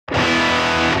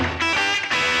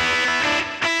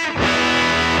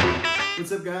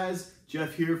what's up guys?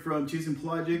 Jeff here from Chasing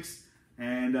Pelagics,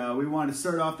 and we wanted to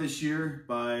start off this year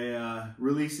by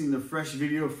releasing the fresh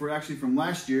video from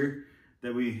last year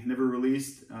that we never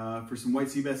released for some white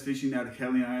sea bass fishing out at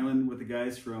Catalina Island with the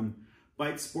guys from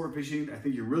White Sport Fishing. I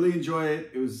think you'll really enjoy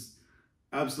it. It was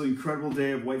absolutely incredible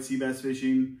day of white sea bass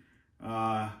fishing.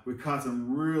 We caught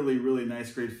some really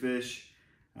nice great fish.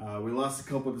 We lost a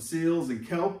couple of the seals and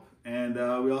kelp, and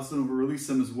we also released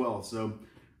some as well. So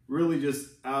really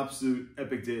just absolute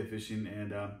epic day of fishing,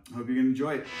 and I hope you're gonna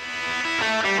enjoy it.